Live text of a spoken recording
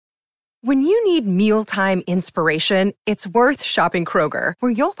When you need mealtime inspiration, it's worth shopping Kroger,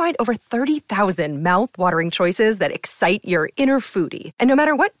 where you'll find over 30,000 mouth-watering choices that excite your inner foodie. And no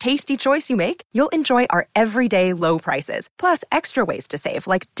matter what tasty choice you make, you'll enjoy our everyday low prices, plus extra ways to save,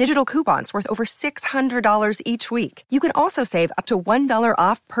 like digital coupons worth over $600 each week. You can also save up to $1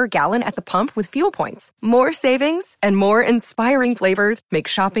 off per gallon at the pump with fuel points. More savings and more inspiring flavors make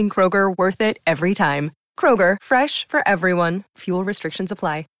shopping Kroger worth it every time. Kroger, fresh for everyone. Fuel restrictions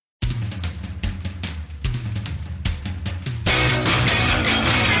apply.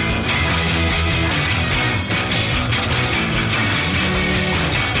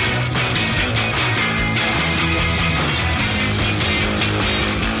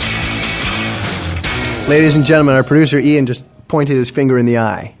 Ladies and gentlemen, our producer Ian just pointed his finger in the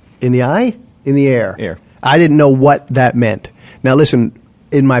eye. In the eye? In the air. Air. I didn't know what that meant. Now listen,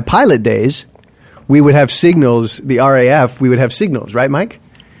 in my pilot days, we would have signals, the RAF, we would have signals, right, Mike?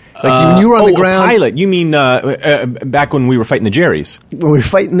 Like when you were on the ground. Pilot. You mean back when we were fighting the Jerrys? When we were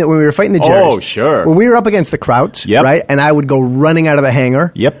fighting the Jerrys. Oh, sure. When we were up against the Krauts, Yep. right? And I would go running out of the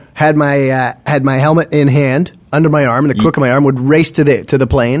hangar. Yep. Had my helmet in hand, under my arm, and the crook of my arm would race to the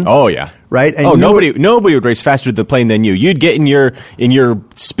plane. Oh yeah. Right? And nobody would race faster to the plane than you. You'd get in your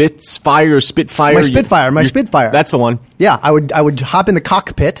Spitfire. My Spitfire. That's the one. Yeah, I would hop in the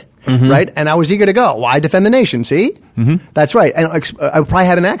cockpit, right? And I was eager to go. Why defend the nation? See, that's right. And I probably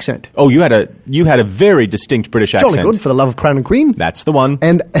had an accent. Oh, you had a very distinct British accent. Totally good for the love of crown and queen. That's the one.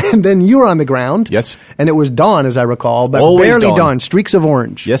 And then you were on the ground. Yes. And it was dawn, as I recall, but Always barely dawn. streaks of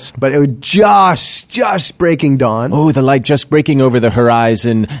orange. Yes. But it was just breaking dawn. Oh, the light just breaking over the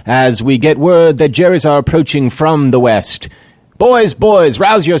horizon as we get word that Jerrys are approaching from the west. Boys,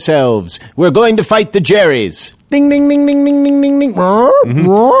 rouse yourselves. We're going to fight the Jerrys. Ding, ding, ding, ding, ding, ding, ding, ding. Nigel,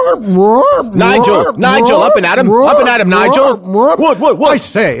 up and at him, Nigel. What? I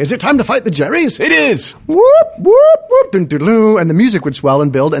say, is it time to fight the Jerrys? It is. Whoop, whoop, whoop, dun, dun, dun. And the music would swell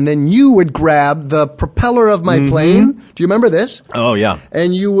and build, and then you would grab the propeller of my plane. Do you remember this? Oh, yeah.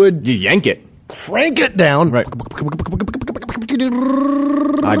 And you would You yank it. crank it down. Right.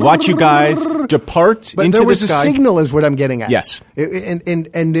 I'd watch you guys depart But into there was the sky. a signal is what I'm getting at. Yes.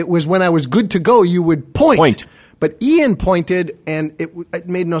 And it was when I was good to go, you would point. But Ian pointed, and it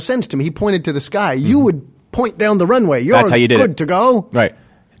made no sense to me. He pointed to the sky. You would point down the runway. You're That's how you did good it. to go. Right.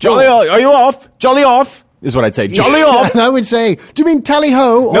 Jolly, are you off? Jolly off is what I'd say. Jolly off. And I would say, do you mean tally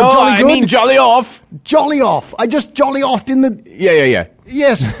ho or No, jolly good? I mean jolly off. Jolly off. I just jolly offed in the... Yeah.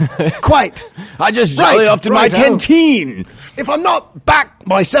 Yes, quite. I just jolly offed in my canteen. If I'm not back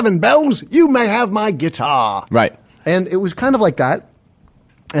by 7 bells, you may have my guitar. Right. And it was kind of like that.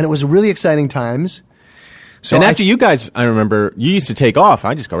 And it was really exciting times. So And after you guys, I remember, you used to take off.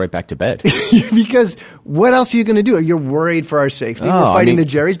 I just go right back to bed. Because what else are you going to do? You're worried for our safety. We're fighting the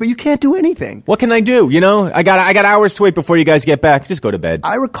Jerrys, but you can't do anything. What can I do? You know, I got hours to wait before you guys get back. Just go to bed.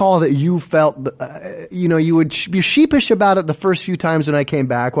 I recall that you felt, you would be sheepish about it the first few times when I came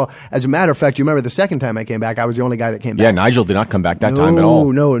back. Well, as a matter of fact, you remember the second time I came back, I was the only guy that came back. Yeah, Nigel did not come back that time at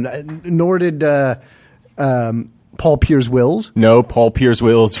all. No, nor did Paul Piers Wills. No, Paul Piers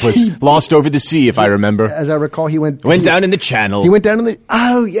Wills was lost over the sea, if I remember. As I recall, he went down in the channel. He went down in the...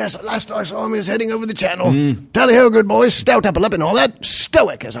 Oh, yes, last I saw him, he was heading over the channel. Tally-ho, good boys, stout upper lip and all that.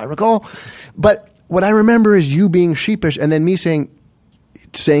 Stoic, as I recall. But what I remember is you being sheepish and then me saying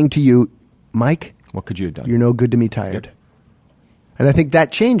to you, Mike... What could you have done? You're no good to me tired. And I think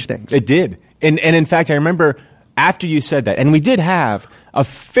that changed things. It did. And in fact, I remember after you said that, and we did have a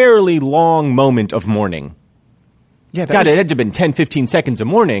fairly long moment of mourning. Yeah, God, it had to have been 10, 15 seconds of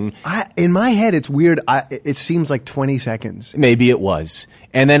mourning. In my head, it's weird. It seems like 20 seconds. Maybe it was.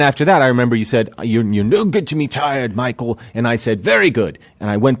 And then after that, I remember you said, you're no good to me tired, Michael. And I said, very good. And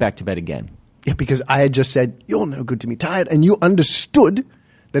I went back to bed again. Yeah, because I had just said, you're no good to me tired. And you understood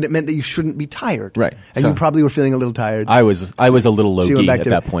that it meant that you shouldn't be tired. Right. And you probably were feeling a little tired. I was a little low-key at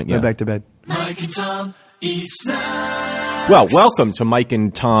that point. Yeah. Went back to bed. Mike and Tom eat snacks. Well, welcome to Mike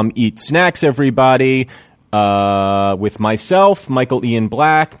and Tom Eat Snacks, everybody. With myself, Michael Ian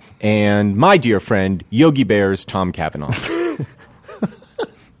Black, and my dear friend, Yogi Bear's Tom Cavanaugh.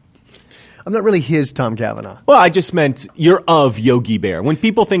 I'm not really his Tom Cavanaugh. Well, I just meant you're of Yogi Bear. When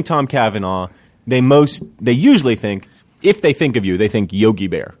people think Tom Cavanaugh, they usually think, if they think of you, they think Yogi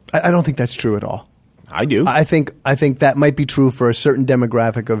Bear. I don't think that's true at all. I do. I think that might be true for a certain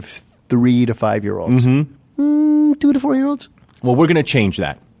demographic of 3 to 5 year olds. 2 to 4 year olds. Well, we're going to change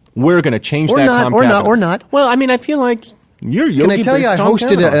that. We're going to change that. Tom Cavanaugh. Or not. Well, I mean, I feel like you're Yogi Bear. Can I tell you, I Tom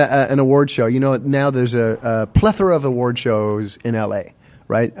hosted Cavanaugh. an award show. You know, now there's a plethora of award shows in L.A.,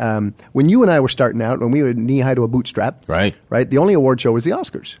 right? When you and I were starting out, when we were knee high to a bootstrap, Right. the only award show was the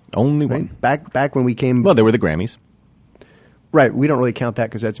Oscars. Only Right? one. Back when we came, Well, there were the Grammys. right? We don't really count that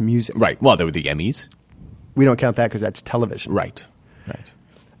because that's music. Right. Well, there were the Emmys. We don't count that because that's television. Right.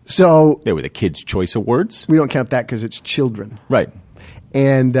 So There were the Kids' Choice Awards. we don't count that because it's children. Right.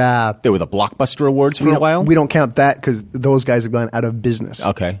 And There were the Blockbuster Awards for we a don't- while. we don't count that because those guys have gone out of business.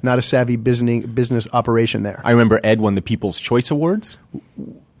 Okay. Not a savvy business operation there. I remember Ed won the People's Choice Awards.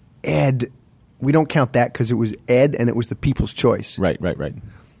 Ed, we don't count that because it was Ed and it was the People's Choice. Right.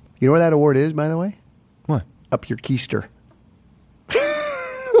 You know where that award is, by the way? What? Up your keister.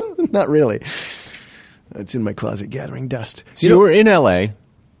 Not really. It's in my closet gathering dust. So you were in L.A.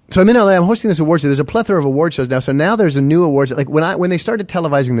 So I'm in LA. I'm hosting this award show. There's a plethora of award shows now. So now there's a new award show. Like when they started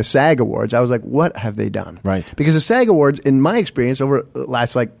televising the SAG Awards, I was like, what have they done? Right. Because the SAG Awards, in my experience, over the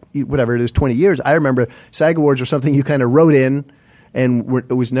last whatever it is, 20 years, I remember SAG Awards were something you kind of wrote in and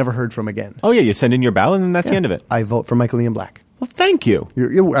it was never heard from again. Oh, yeah. You send in your ballot, and that's the end of it. I vote for Michael Ian Black. Well, thank you.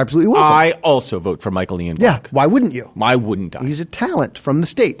 You're absolutely welcome. I also vote for Michael Ian Yeah. Black. Why wouldn't you? Why wouldn't I? He's a talent from the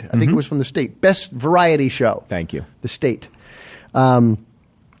state. I think it was from the state. Best variety show. Thank you. The state.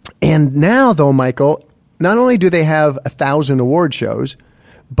 And now, though, Michael, not only do they have 1,000 award shows,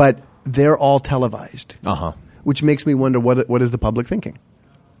 but they're all televised. Uh-huh. Which makes me wonder what is the public thinking?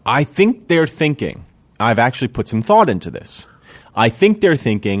 I think they're thinking, I've actually put some thought into this. I think they're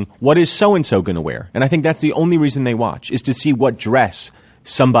thinking, what is so-and-so going to wear? And I think that's the only reason they watch, is to see what dress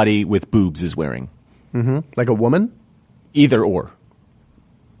somebody with boobs is wearing. Mm-hmm. Like a woman? Either or.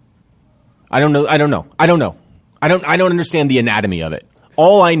 I don't know. I don't understand the anatomy of it.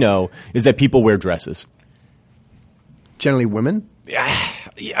 All I know is that people wear dresses. Generally women?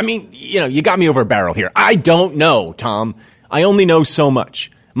 I mean, you got me over a barrel here. I don't know, Tom. I only know so much.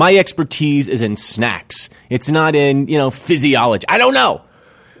 My expertise is in snacks. It's not in, physiology. I don't know.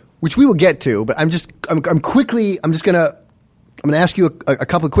 Which we will get to, but I'm gonna ask you a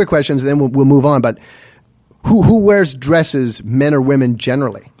couple of quick questions and then we'll move on. But who wears dresses, men or women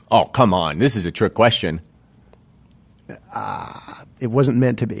generally? Oh, come on. This is a trick question. It wasn't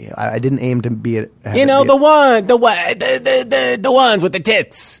meant to be. I didn't aim to be it. The ones with the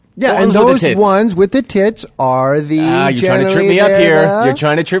tits. Yeah, The and ones with the those tits. ones with the tits are the. You're trying to trip me up here. You're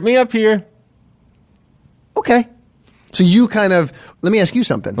trying to trip me up here. Okay, so you kind of. Let me ask you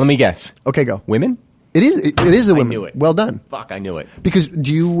something. Let me guess. Okay, go. Women? It is the women. knew it. Well done. Fuck, I knew it. Because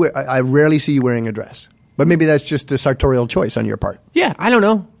I rarely see you wearing a dress, but maybe that's just a sartorial choice on your part. Yeah, I don't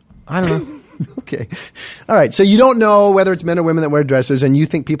know. Okay. All right. So you don't know whether it's men or women that wear dresses, and you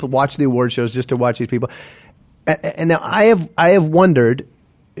think people watch the award shows just to watch these people. And now I have wondered.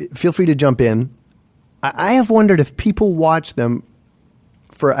 Feel free to jump in. I have wondered if people watch them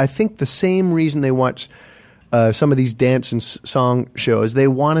for, I think, the same reason they watch some of these dance and song shows. They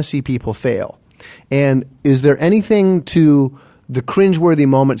want to see people fail. And is there anything to the cringeworthy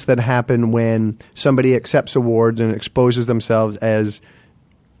moments that happen when somebody accepts awards and exposes themselves as,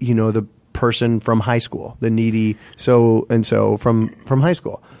 the person from high school, the needy so-and-so from high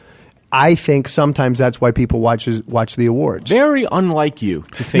school? I think sometimes that's why people watch the awards. Very unlike you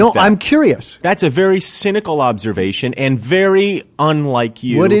to think No, that. I'm curious. That's a very cynical observation and very unlike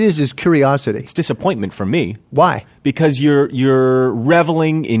you. What it is curiosity. It's disappointment from me. Why? Because you're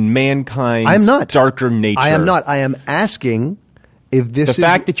reveling in mankind's I'm not. darker nature. I am not. I am asking if this The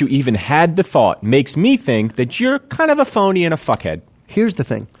fact that you even had the thought makes me think that you're kind of a phony and a fuckhead. Here's the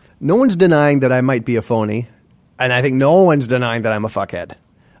thing. No one's denying that I might be a phony, and I think no one's denying that I'm a fuckhead.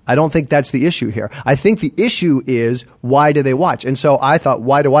 I don't think that's the issue here. I think the issue is, why do they watch? And so I thought,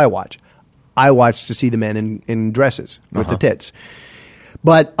 why do I watch? I watch to see the men in dresses with the tits.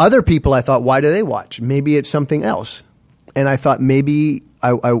 But other people, I thought, why do they watch? Maybe it's something else. And I thought maybe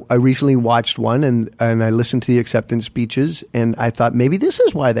I recently watched one and I listened to the acceptance speeches, and I thought maybe this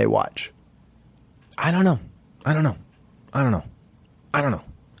is why they watch. I don't know. I don't know.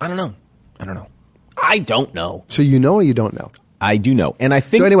 So you know or you don't know? I do know. And I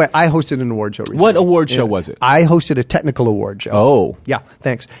think... So anyway, I hosted an award show recently. What award show was it? I hosted a technical award show. Oh. Yeah,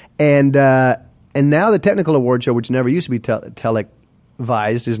 thanks. And now the technical award show, which never used to be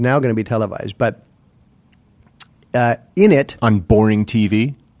televised, is now going to be televised. But in it... On boring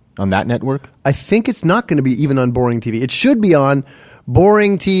TV? On that network? I think it's not going to be even on boring TV. It should be on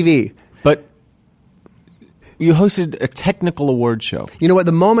boring TV. But you hosted a technical award show. You know what?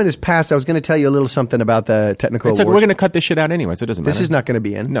 The moment is past. I was going to tell you a little something about the technical It's like award we're show. going to cut this shit out anyway, so it doesn't matter. This is not going to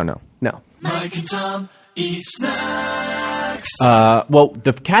be in. No. No. Mike and Tom eat snacks. Well,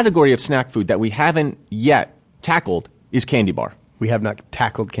 the category of snack food that we haven't yet tackled is candy bar. We have not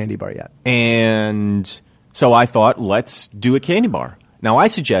tackled candy bar yet. And so I thought, let's do a candy bar. Now, I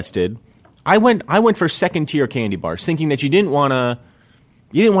suggested I went for second tier candy bars, thinking that you didn't want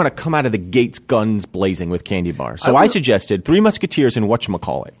to come out of the gates guns blazing with candy bars. So I suggested Three Musketeers and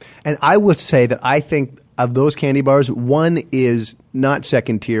whatchamacallit. And I would say that I think of those candy bars, one is not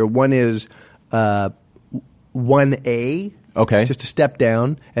second tier, one is 1A. Okay. Just a step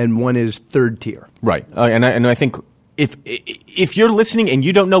down, and one is third tier. Right. And I think if you're listening and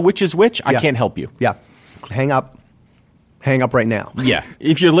you don't know which is which, I can't help you. Yeah. Hang up. Hang up right now. Yeah.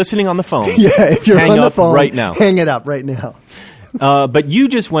 If you're listening on the phone, if you're hang on the up phone, right now. Hang it up right now. But you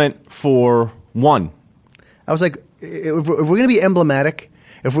just went for one. I was like, if we're going to be emblematic,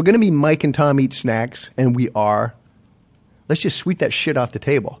 if we're going to be Mike and Tom Eat Snacks, and we are, let's just sweep that shit off the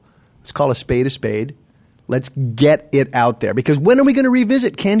table. Let's call a spade a spade. Let's get it out there. Because when are we going to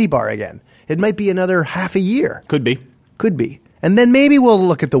revisit Candy Bar again? It might be another half a year. Could be. Could be. And then maybe we'll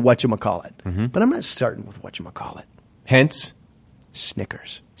look at the whatchamacallit. Mm-hmm. But I'm not starting with whatchamacallit. Hence,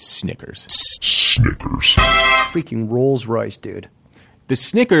 Snickers. Snickers. Freaking Rolls Royce, dude. The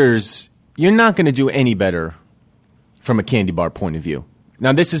Snickers, you're not going to do any better from a candy bar point of view.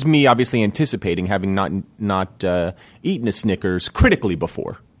 Now, this is me obviously anticipating having not eaten a Snickers critically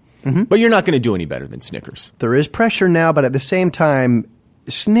before. Mm-hmm. But you're not going to do any better than Snickers. There is pressure now, but at the same time,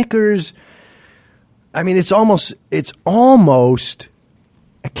 Snickers, I mean, it's almost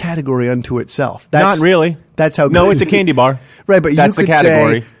a category unto itself. Not really. That's how good. No, it's a candy bar. Right, but that's you the could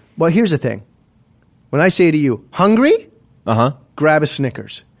category. Say, well, here's the thing. When I say to you, hungry? Uh-huh. Grab a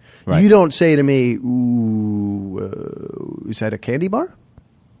Snickers. Right. You don't say to me, ooh, is that a candy bar?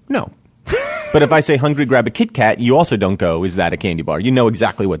 No. But if I say hungry, grab a Kit Kat, you also don't go, is that a candy bar? You know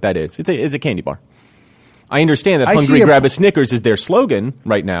exactly what that is. It's a candy bar. I understand that hungry, grab a Snickers is their slogan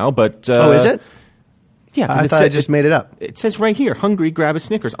right now, but... oh, is it? Yeah. I thought I just made it up. It says right here, hungry, grab a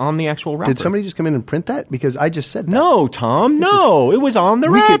Snickers on the actual wrapper. Did somebody just come in and print that? Because I just said that. No, Tom, no. It was on the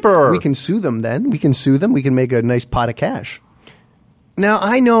wrapper. We can sue them then. We can sue them. We can make a nice pot of cash. Now,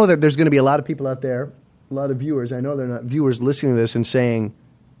 I know that there's going to be a lot of people out there, a lot of viewers. I know they're not viewers listening to this and saying,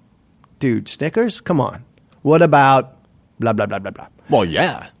 dude, Snickers? Come on. What about blah, blah, blah, blah, blah? Well,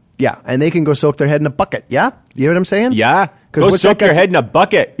 yeah. Yeah, and they can go soak their head in a bucket. Yeah? You hear what I'm saying? Yeah. Go soak your head in a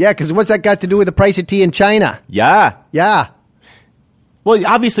bucket. Yeah, because what's that got to do with the price of tea in China? Yeah. Yeah. Well,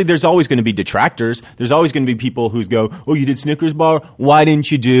 obviously, there's always going to be detractors. There's always going to be people who go, oh, you did Snickers bar? Why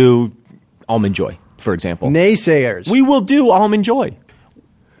didn't you do Almond Joy, for example? Naysayers. We will do Almond Joy.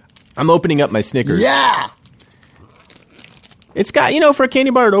 I'm opening up my Snickers. Yeah. It's got, for a candy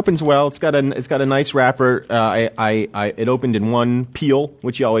bar, it opens well. It's got a nice wrapper. It opened in one peel,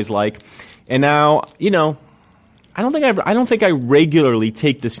 which you always like. And now, I don't think I regularly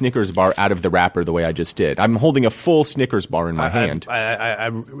take the Snickers bar out of the wrapper the way I just did. I'm holding a full Snickers bar in my hand.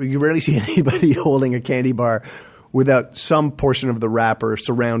 You rarely see anybody holding a candy bar without some portion of the wrapper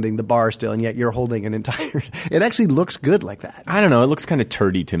surrounding the bar still, and yet you're holding an entire... It actually looks good like that. I don't know. It looks kind of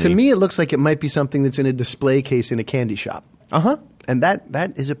turdy to me. To me, it looks like it might be something that's in a display case in a candy shop. Uh-huh. And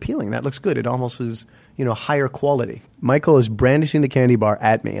that is appealing. That looks good. It almost is, higher quality. Michael is brandishing the candy bar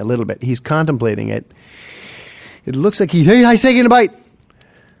at me a little bit. He's contemplating it. It looks like he's taking a bite.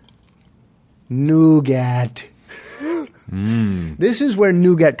 Nougat. This is where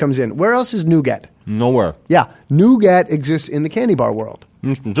nougat comes in. Where else is nougat? Nowhere. Yeah. Nougat exists in the candy bar world.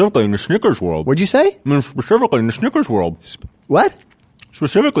 Specifically in the Snickers world. What'd you say? Specifically in the Snickers world. What?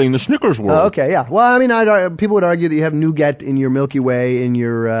 Specifically in the Snickers world. Okay, yeah. Well, I mean, people would argue that you have nougat in your Milky Way, in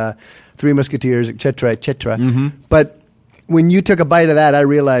your Three Musketeers, et cetera, et cetera. Mm-hmm. But when you took a bite of that, I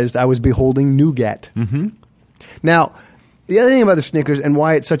realized I was beholding nougat. Mm-hmm. Now, the other thing about the Snickers and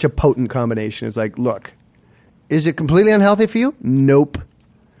why it's such a potent combination is like, look, is it completely unhealthy for you? Nope.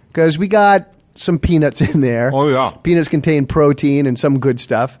 Because we got some peanuts in there. Oh, yeah. Peanuts contain protein and some good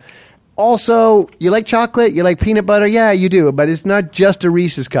stuff. Also, you like chocolate? You like peanut butter? Yeah, you do. But it's not just a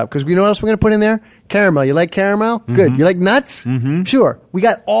Reese's cup. Because we know what else we're going to put in there? Caramel. You like caramel? Mm-hmm. Good. You like nuts? Mm-hmm. Sure. We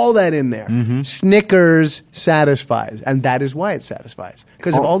got all that in there. Mm-hmm. Snickers satisfies. And that is why it satisfies.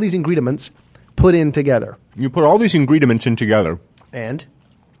 Because of all these ingredients put in together. You put all these ingredients in together. And?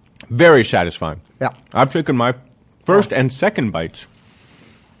 Very satisfying. Yeah. I've taken my first and second bites.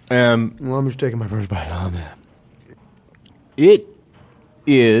 Well, I'm just taking my first bite. Oh, man. It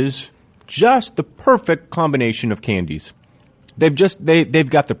is just the perfect combination of candies. They've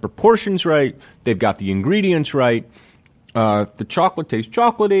got the proportions right. They've got the ingredients right. The chocolate tastes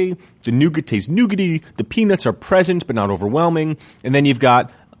chocolatey. The nougat tastes nougaty. The peanuts are present but not overwhelming. And then you've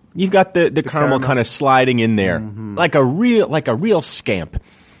got the caramel kind of sliding in there, like a real scamp.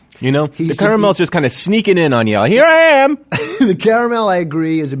 The caramel's just kind of sneaking in on you. Here I am. The caramel, I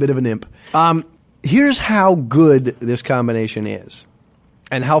agree, is a bit of an imp. Here's how good this combination is.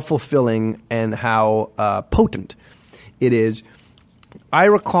 and how fulfilling and how potent it is. I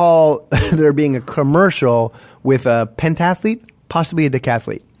recall there being a commercial with a pentathlete, possibly a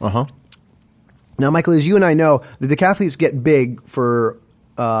decathlete. Uh-huh. Now, Michael, as you and I know, the decathletes get big for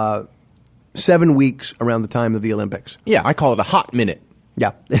 7 weeks around the time of the Olympics. Yeah, I call it a hot minute.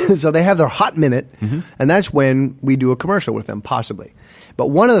 Yeah. So they have their hot minute, and that's when we do a commercial with them, possibly. But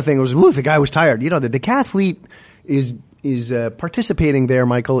one of the things was, the guy was tired. You know, the decathlete is participating there,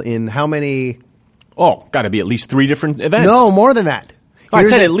 Michael, in how many? Oh, got to be at least 3 different events. No, more than that. I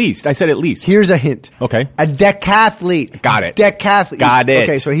said at least. Here's a hint. Okay. A decathlete. Got it. Decathlete. Got it.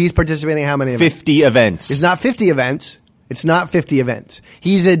 Okay, so he's participating in how many events? 50 events. It's not 50 events. It's not 50 events.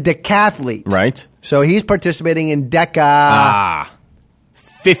 He's a decathlete. Right. So he's participating in 50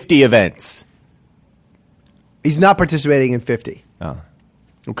 events. He's not participating in 50. Oh.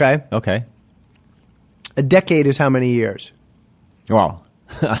 Okay? Okay. A decade is how many years? Well,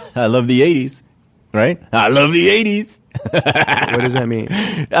 I love the 80s, right? I love the 80s. What does that mean?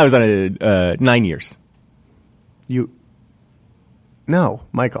 I was on 9 years. No,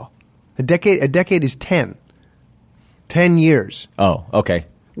 Michael. A decade is 10. 10 years. Oh, okay.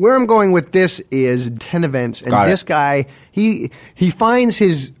 Where I'm going with this is 10 events, and this guy he finds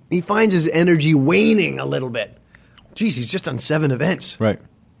his energy waning a little bit. Geez, he's just done 7 events. Right.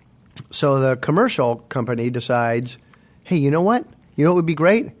 So the commercial company decides, hey, you know what? You know what would be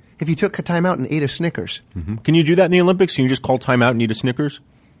great? If you took a time out and ate a Snickers. Mm-hmm. Can you do that in the Olympics? Can you just call time out and eat a Snickers?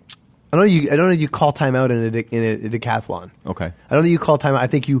 I don't know you call time out in a decathlon. Okay. I don't think you call time out. I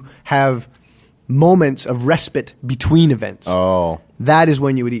think you have moments of respite between events. Oh. That is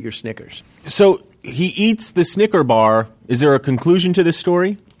when you would eat your Snickers. So he eats the Snicker bar. Is there a conclusion to this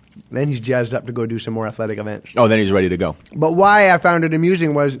story? Then he's jazzed up to go do some more athletic events. Oh, then he's ready to go. But why I found it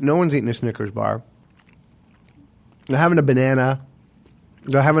amusing was no one's eating a Snickers bar. They're having a banana.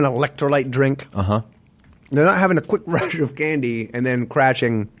 They're having an electrolyte drink. Uh-huh. They're not having a quick rush of candy and then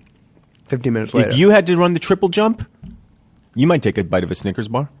crashing 15 minutes later. If you had to run the triple jump, you might take a bite of a Snickers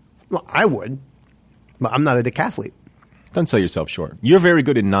bar. Well, I would. But I'm not a decathlete. Don't sell yourself short. You're very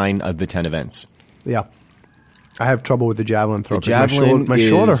good at 9 of the 10 events. Yeah. I have trouble with the javelin throw. The javelin my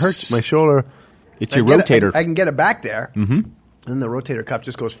shoulder hurts. My shoulder. It's your rotator. I can get it back there. Mm-hmm. And then the rotator cuff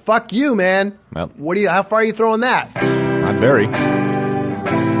just goes, fuck you, man. Well, how far are you throwing that? Not very.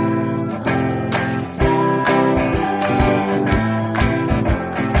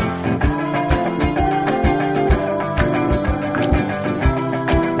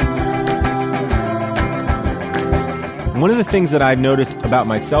 One of the things that I've noticed about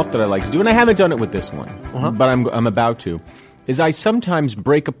myself that I like to do, and I haven't done it with this one, but I'm about to, is I sometimes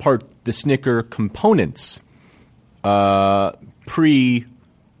break apart the Snicker components pre-eat.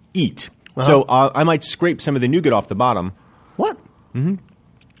 So I might scrape some of the nougat off the bottom. What? Mm-hmm.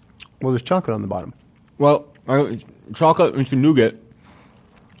 Well, there's chocolate on the bottom. Well, chocolate and some nougat,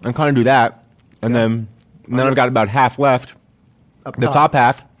 and kind of do that, and then I've got about half left. The top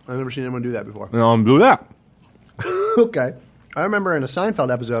half. I've never seen anyone do that before. And I'll do that. Okay. I remember in a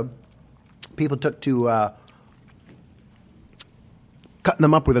Seinfeld episode, people took to cutting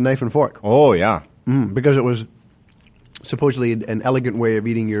them up with a knife and fork. Oh, yeah. Because it was supposedly an elegant way of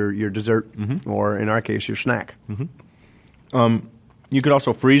eating your dessert, or in our case, your snack. Mm-hmm. You could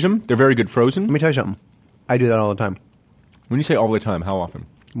also freeze them. They're very good frozen. Let me tell you something. I do that all the time. When you say all the time, how often?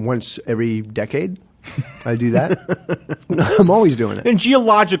 Once every decade, I do that. I'm always doing it. In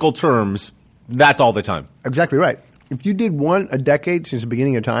geological terms, that's all the time. Exactly right. If you did one a decade since the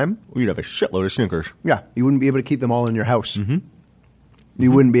beginning of time, you'd have a shitload of Snickers. Yeah, you wouldn't be able to keep them all in your house. Mm-hmm.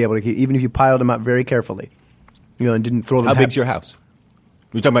 You wouldn't be able to keep, even if you piled them up very carefully, and didn't throw them. How big's your house?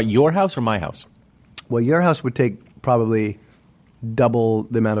 You're talking about your house or my house? Well, your house would take probably double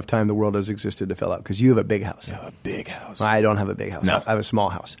the amount of time the world has existed to fill out, because you have a big house. You have a big house. I don't have a big house. No. I have a small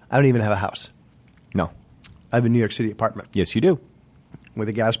house. I don't even have a house. No. I have a New York City apartment. Yes, you do. With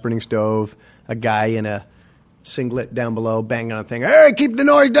a gas-burning stove, a guy in a singlet down below banging on a thing. Hey, keep the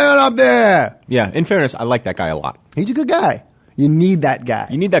noise down up there. Yeah, in fairness, I like that guy a lot. He's a good guy. You need that guy.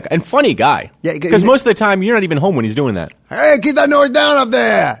 You need that guy. And funny guy. Yeah, because most of the time, you're not even home when he's doing that. Hey, keep that noise down up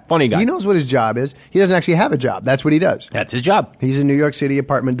there. Funny guy. He knows what his job is. He doesn't actually have a job. That's what he does. That's his job. He's a New York City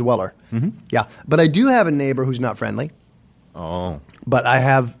apartment dweller. Mm-hmm. Yeah. But I do have a neighbor who's not friendly. Oh. But I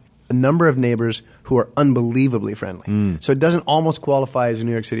have a number of neighbors who are unbelievably friendly. So it doesn't almost qualify as a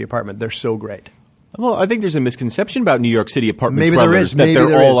New York City apartment. They're so great. Well, I think there's a misconception about New York City apartments. Maybe there is. That Maybe they're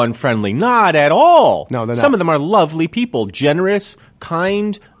there all is. unfriendly. Not at all. No, they're not. Some of them are lovely people, generous,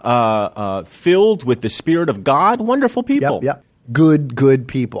 kind, filled with the Spirit of God. Wonderful people. Yep. Good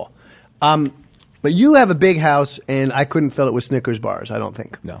people. But you have a big house, and I couldn't fill it with Snickers bars, I don't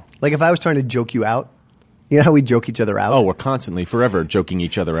think. No. Like if I was trying to joke you out, you know how we joke each other out? Oh, we're constantly, forever joking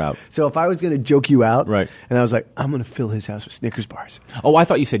each other out. So if I was going to joke you out, Right. and I was like, I'm going to fill his house with Snickers bars. Oh, I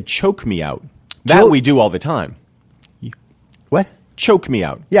thought you said choke me out. That we do all the time. What? Choke me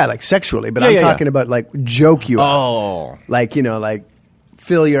out. Yeah, like sexually, but Yeah, I'm yeah, talking about like joke you out. Oh. Like, like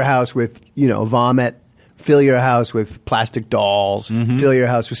fill your house with, vomit, fill your house with plastic dolls, fill your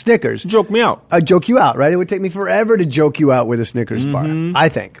house with Snickers. Joke me out. I'd joke you out, right? It would take me forever to joke you out with a Snickers bar, I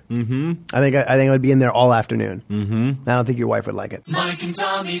think. Mm-hmm. I think I would be in there all afternoon. Mm-hmm. I don't think your wife would like it. Mike and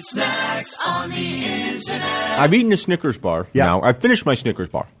Tom eat snacks on the internet. I've eaten a Snickers bar. Yeah. Now I've finished my Snickers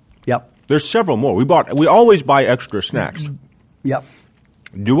bar. Yep. There's several more. We always buy extra snacks. Yep.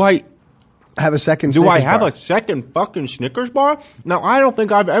 Do I Have a second Do Snickers I have bar. a second fucking Snickers bar? Now, I don't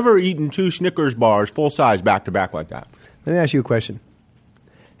think I've ever eaten 2 Snickers bars full size back to back like that. Let me ask you a question.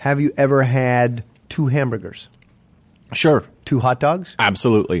 Have you ever had 2 hamburgers? Sure. 2 hot dogs?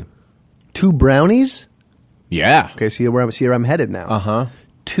 Absolutely. 2 brownies? Yeah. Okay, see where I'm headed now. Uh-huh.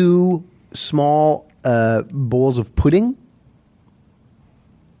 2 small bowls of pudding?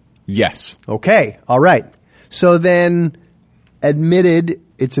 Yes. Okay, all right. So then, admitted,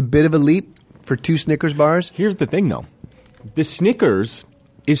 it's a bit of a leap for 2 Snickers bars. Here's the thing, though. The Snickers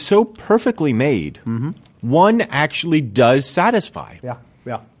is so perfectly made, one actually does satisfy. Yeah.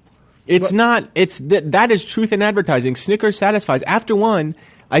 It's not, that is truth in advertising. Snickers satisfies. After one,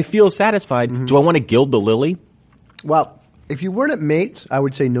 I feel satisfied. Do I want to gild the lily? Well, if you weren't at Mates, I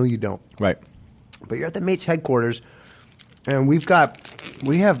would say no, you don't. Right. But you're at the Mates headquarters, and I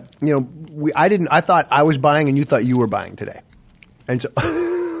thought I was buying and you thought you were buying today. And so,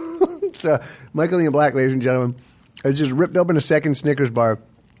 so Michael Ian Black, ladies and gentlemen, has just ripped open a second Snickers bar,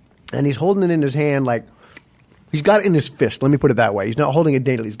 and he's holding it in his hand like, he's got it in his fist. Let me put it that way. He's not holding it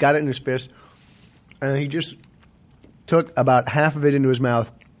daintily. He's got it in his fist, and he just took about half of it into his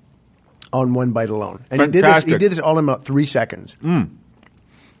mouth on one bite alone. And Fantastic. he did this all in about 3 seconds.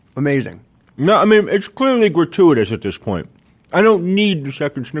 Amazing. No, I mean, it's clearly gratuitous at this point. I don't need the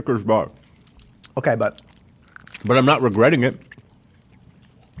second Snickers bar. Okay, but I'm not regretting it.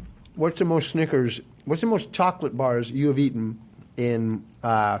 what's the most chocolate bars you have eaten in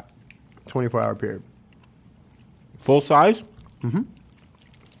 24-hour period? Full size?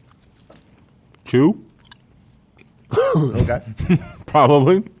 2? Okay.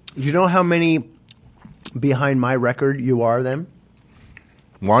 Probably. Do you know how many behind my record you are then?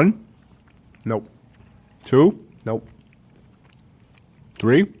 1? Nope. 2? Nope.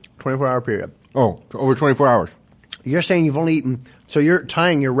 3? 24-hour period. Oh, over 24 hours. You're saying you've only eaten, so you're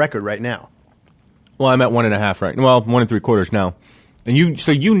tying your record right now. Well, I'm at 1.5 right now. Well, 1 3/4 now. And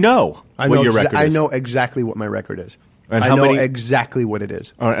you know what your record is. I know exactly what my record is. And I how know many- exactly what it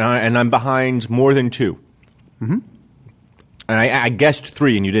is. And I'm behind more than 2. Mm-hmm. And I guessed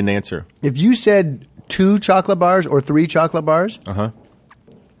 3 and you didn't answer. If you said 2 chocolate bars or 3 chocolate bars,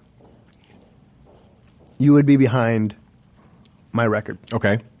 you would be behind my record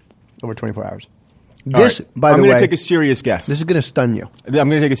Okay. over 24 hours. All This, right. by I'm the going way, to take a serious guess. this is going to stun you. I'm going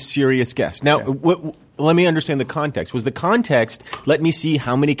to take a serious guess. Now, let me understand the context. Was the context, let me see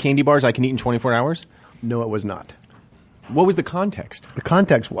how many candy bars I can eat in 24 hours? No, it was not. What was the context? The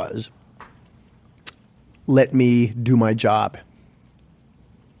context was, let me do my job.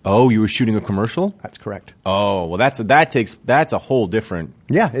 Oh, you were shooting a commercial? That's correct. Oh, well, that's a whole different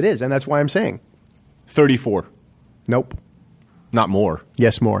Yeah, it is, and that's why I'm saying. 34. Nope. Not more.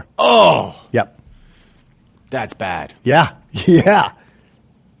 Yes, more. Oh, Yep. that's bad. Yeah. Yeah.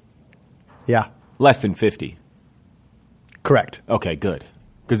 Yeah. Less than 50. Correct. Okay, good.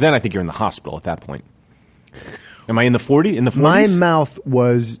 Because then I think you're in the hospital at that point. Am I in the 40? In the 40s? My mouth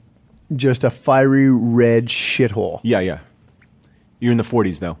was just a fiery red shithole. Yeah. You're in the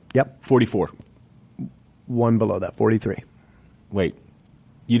 40s, though. Yep. 44. One below that, 43. Wait.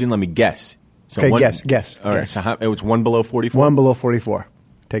 You didn't let me guess. So Okay, guess. All right, guess. so it was 1 below 44? One below 44.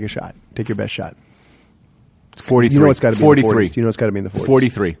 Take a shot. Take your best shot. 43. You know it's got to be 43. in the 40s. You know it's got to be in the 40s.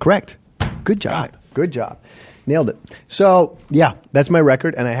 43. Correct. Good job. Good job. Nailed it. So, yeah, that's my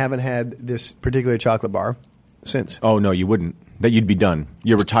record, and I haven't had this particular chocolate bar since. Oh, no, you wouldn't. That you'd be done.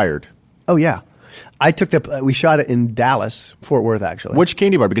 You're retired. Oh, yeah. I took we shot it in Dallas, Fort Worth, actually. Which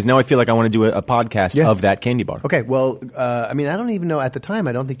candy bar? Because now I feel like I want to do a podcast Yeah. of that candy bar. Okay, well, I mean, I don't even know. At the time,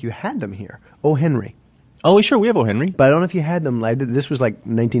 I don't think you had them here. O. Henry. Oh, sure, we have O. Henry. But I don't know if you had them. This was like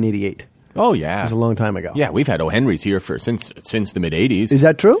 1988. Oh, yeah. It was a long time ago. Yeah, we've had O. Henrys here since the mid-'80s. Is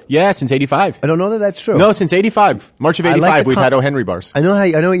that true? Yeah, since 85. I don't know that that's true. No, since 85. March of I 85, like the we've had O. Henry bars. I know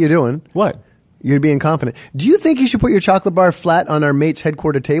what you're doing. What? You're being confident. Do you think you should put your chocolate bar flat on our mate's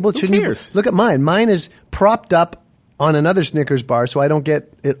headquarter table? Who cares? Look at mine. Mine is propped up on another Snickers bar so I don't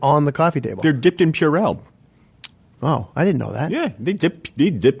get it on the coffee table. They're dipped in Purell. Oh, I didn't know that. Yeah, they dip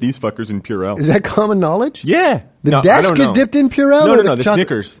these fuckers in Purell. Is that common knowledge? Yeah. The No, I desk don't is know. dipped in Purell? No, or no, no. The chocolate-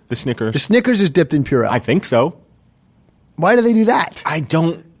 Snickers. The Snickers. The Snickers is dipped in Purell. I think so. Why do they do that? I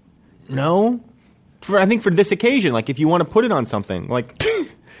don't know. I think for this occasion, like if you want to put it on something, like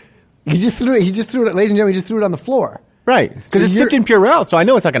He just threw it, ladies and gentlemen, he just threw it on the floor. right, because So it's you're- dipped in Purell, so I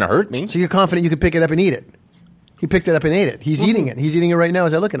know it's not going to hurt me. So you're confident you could pick it up and eat it. He picked it up and ate it. He's eating it. He's eating it right now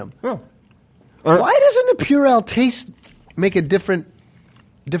as I look at him. Oh. Why doesn't the Purell taste make a difference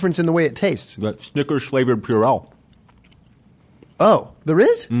in the way it tastes? That Snickers flavored Purell. Oh, there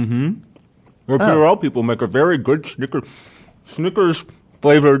is? The Purell people make a very good Snickers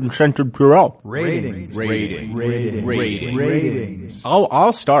flavored and scented Purell. Ratings.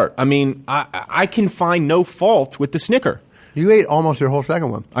 I'll start. I mean, I can find no fault with the Snicker. You ate almost your whole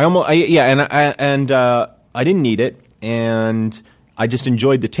second one. I didn't eat it, and I just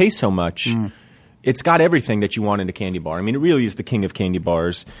enjoyed the taste so much. It's got everything that you want in a candy bar. I mean, it really is the king of candy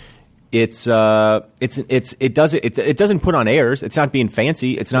bars. It doesn't put on airs. It's not being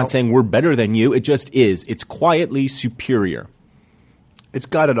fancy. It's not saying we're better than you. It just is. It's quietly superior. It's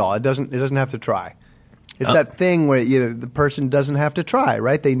got it all. It doesn't have to try. It's that thing where the person doesn't have to try,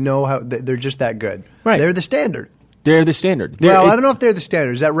 right? They know how they're just that good. Right. They're the standard. They're the standard. Well, I don't know if they're the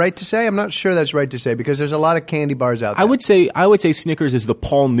standard. Is that right to say? I'm not sure that's right to say because there's a lot of candy bars out there. I would say Snickers is the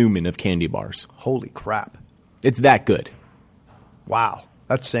Paul Newman of candy bars. Holy crap. It's that good. Wow.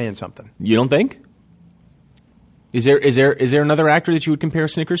 That's saying something. You don't think? Is there another actor that you would compare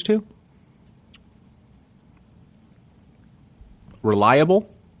Snickers to? Reliable,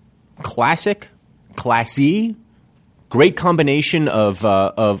 classic, classy, great combination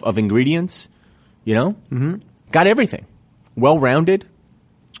of ingredients. Got everything. Well-rounded,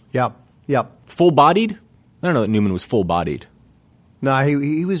 Yep. full-bodied. I don't know that Newman was full-bodied. No,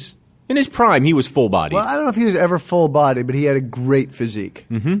 he was. In his prime, he was full-bodied. Well, I don't know if he was ever full bodied, but he had a great physique.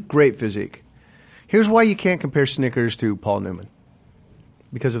 Mm-hmm. Great physique. Here's why you can't compare Snickers to Paul Newman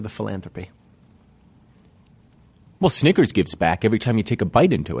because of the philanthropy. Well, Snickers gives back every time you take a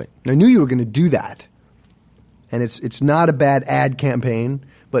bite into it. I knew you were going to do that. And it's not a bad ad campaign,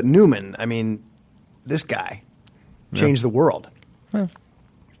 but Newman, I mean, this guy changed the world. Yeah.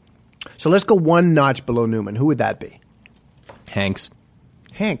 So let's go one notch below Newman. Who would that be? Hanks.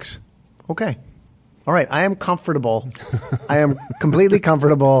 Hanks. Okay. All right. I am comfortable. I am completely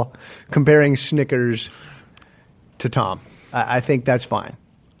comfortable comparing Snickers to Tom. I think that's fine.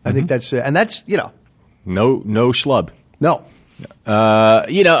 I think that's and that's, No schlub. no. I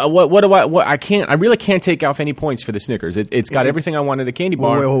really can't take off any points for the Snickers. It's got everything I wanted in a candy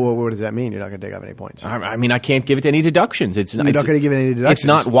bar. What does that mean? You're not going to take off any points. I mean, I can't give it any deductions. You're not gonna give it any deductions. It's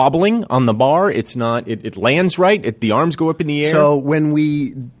not wobbling on the bar. It's not. It lands right. The arms go up in the air. So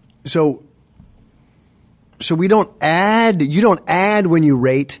when so we don't add. You don't add when you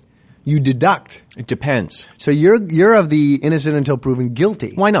rate. You deduct. It depends. So you're of the innocent until proven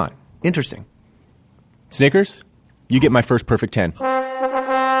guilty. Why not? Interesting. Snickers, you get my first perfect 10.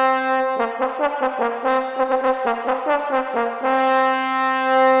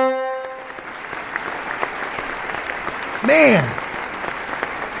 Man.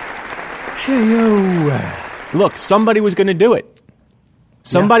 Hey-yo. Look, somebody was going to do it.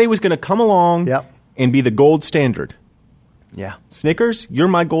 Somebody was going to come along and be the gold standard. Yeah. Snickers, you're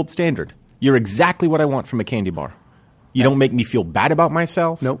my gold standard. You're exactly what I want from a candy bar. You don't make me feel bad about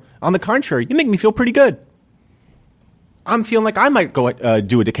myself. Nope. On the contrary, you make me feel pretty good. I'm feeling like I might go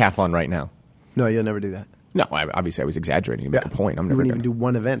do a decathlon right now. No, you'll never do that. No, obviously I was exaggerating to make a point. I'm you never wouldn't going even do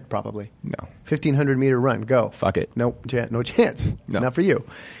one event, probably. No. 1,500-meter run. Go. Fuck it. No chance. No. Not for you.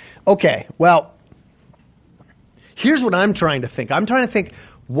 Okay, well, here's what I'm trying to think. I'm trying to think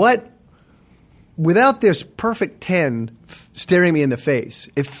without this perfect 10 staring me in the face,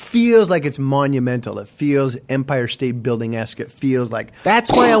 it feels like it's monumental. It feels Empire State Building-esque. It feels like... That's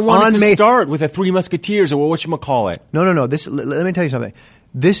why I wanted to start with a Three Musketeers or whatchamacallit. No. Let me tell you something.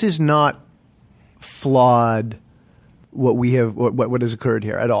 This is not flawed what has occurred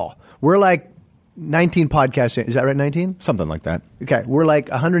here at all. We're like 19 podcasts in. Is that right, 19? Something like that. Okay, we're like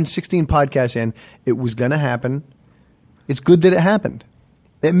 116 podcasts in. It was going to happen. It's good that it happened.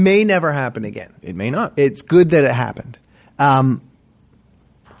 It may never happen again. It may not. It's good that it happened. And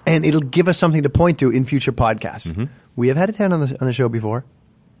it'll give us something to point to in future podcasts. Mm-hmm. We have had a 10 on the show before.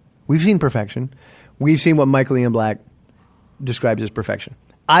 We've seen perfection. We've seen what Michael Ian Black describes as perfection.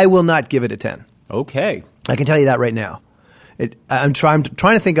 I will not give it a 10. Okay. I can tell you that right now. I'm trying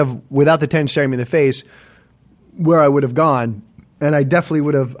to think of, without the 10 staring me in the face, where I would have gone. And I definitely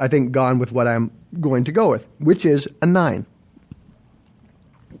would have, I think, gone with what I'm going to go with, which is a 9.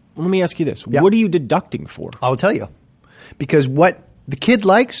 Let me ask you this. Yeah. What are you deducting for? I'll tell you. Because what the kid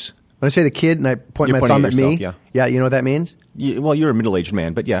likes, when I say the kid and I point You're my pointing thumb at at me. yourself, Yeah, you know what that means? Well, you're a middle-aged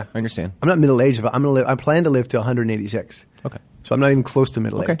man, but yeah, I understand. I'm not middle-aged. I plan to live to 186. Okay. So I'm not even close to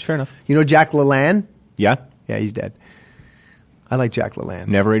middle age. Okay, fair enough. You know Jack LaLanne? Yeah? Yeah, he's dead. I like Jack LaLanne.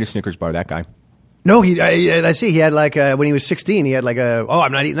 Never ate a Snickers bar, that guy. No, I see. He had like when he was 16, he had like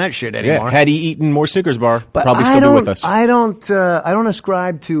I'm not eating that shit anymore. Yeah, had he eaten more Snickers bar, But probably still be with us. I don't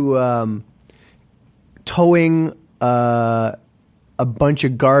ascribe to towing a bunch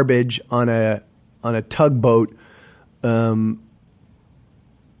of garbage on a tugboat,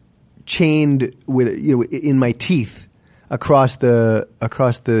 chained with in my teeth across the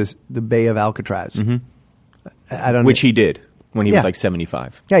Bay of Alcatraz. Mm-hmm. I don't. Which he did when he was Yeah. like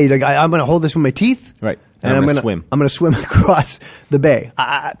 75. Yeah, you're like, I'm going to hold this with my teeth, Right. And I'm I'm gonna gonna swim. I'm going to swim across the bay.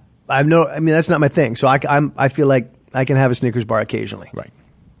 I mean, that's not my thing. So I feel like I can have a Snickers bar occasionally. Right.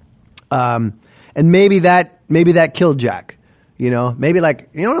 And maybe that killed Jack. Maybe like,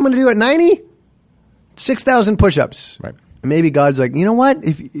 you know what I'm going to do at 90? 6,000 push-ups. Right. And maybe God's like, you know what?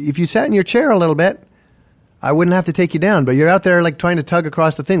 If you sat in your chair a little bit, I wouldn't have to take you down. But you're out there like trying to tug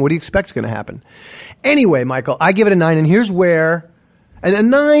across the thing. What do you expect is going to happen? Anyway, Michael, I give it a 9. And here's where, and a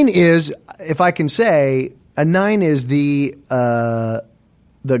 9 is, if I can say, a 9 is the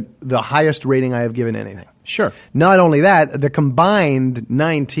highest rating I have given anything. Sure. Not only that, the combined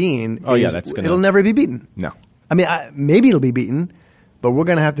 19. Oh, yeah, that's gonna- it'll never be beaten. No. I mean, maybe it'll be beaten, but we're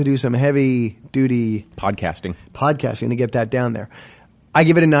going to have to do some heavy duty Podcasting. podcasting to get that down there. I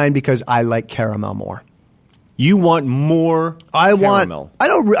give it a 9 because I like caramel more. You want more caramel.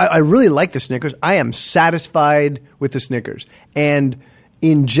 I really like the Snickers. I am satisfied with the Snickers. And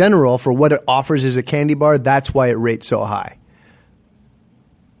in general, for what it offers as a candy bar, that's why it rates so high.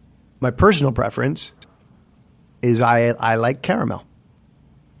 My personal preference is I like caramel.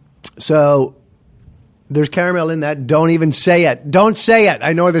 So there's caramel in that. Don't even say it. Don't say it.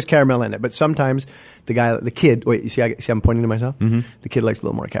 I know there's caramel in it. But sometimes the kid, wait, you see I'm pointing to myself? Mm-hmm. The kid likes a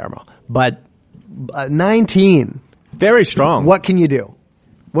little more caramel. But 19. Very strong. What can you do?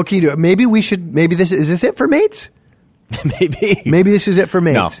 What can you do? Maybe is this it for Mates? Maybe. Maybe this is it for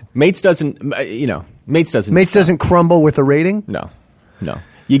Mates. No. Mates doesn't, Mates doesn't. Mates doesn't crumble with a rating? No.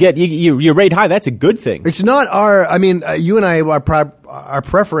 You rate high. That's a good thing. It's not you and I, our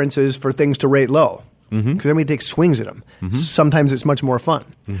preference is for things to rate low. Because then we take swings at them. Mm-hmm. Sometimes it's much more fun.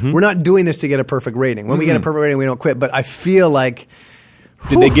 Mm-hmm. We're not doing this to get a perfect rating. When we get a perfect rating, we don't quit. But I feel like...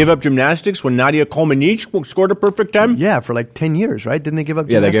 Did they give up gymnastics when Nadia Comaneci scored a perfect time? Yeah, for like 10 years, right? Didn't they give up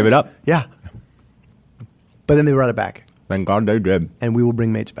Yeah, gymnastics? they gave it up. Yeah. But then they brought it back. Thank God they did. And we will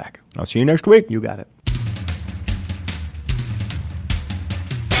bring Mates back. I'll see you next week. You got it.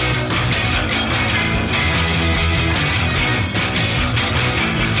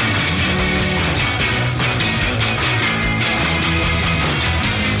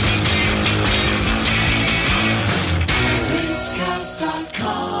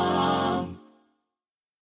 Bitscast.com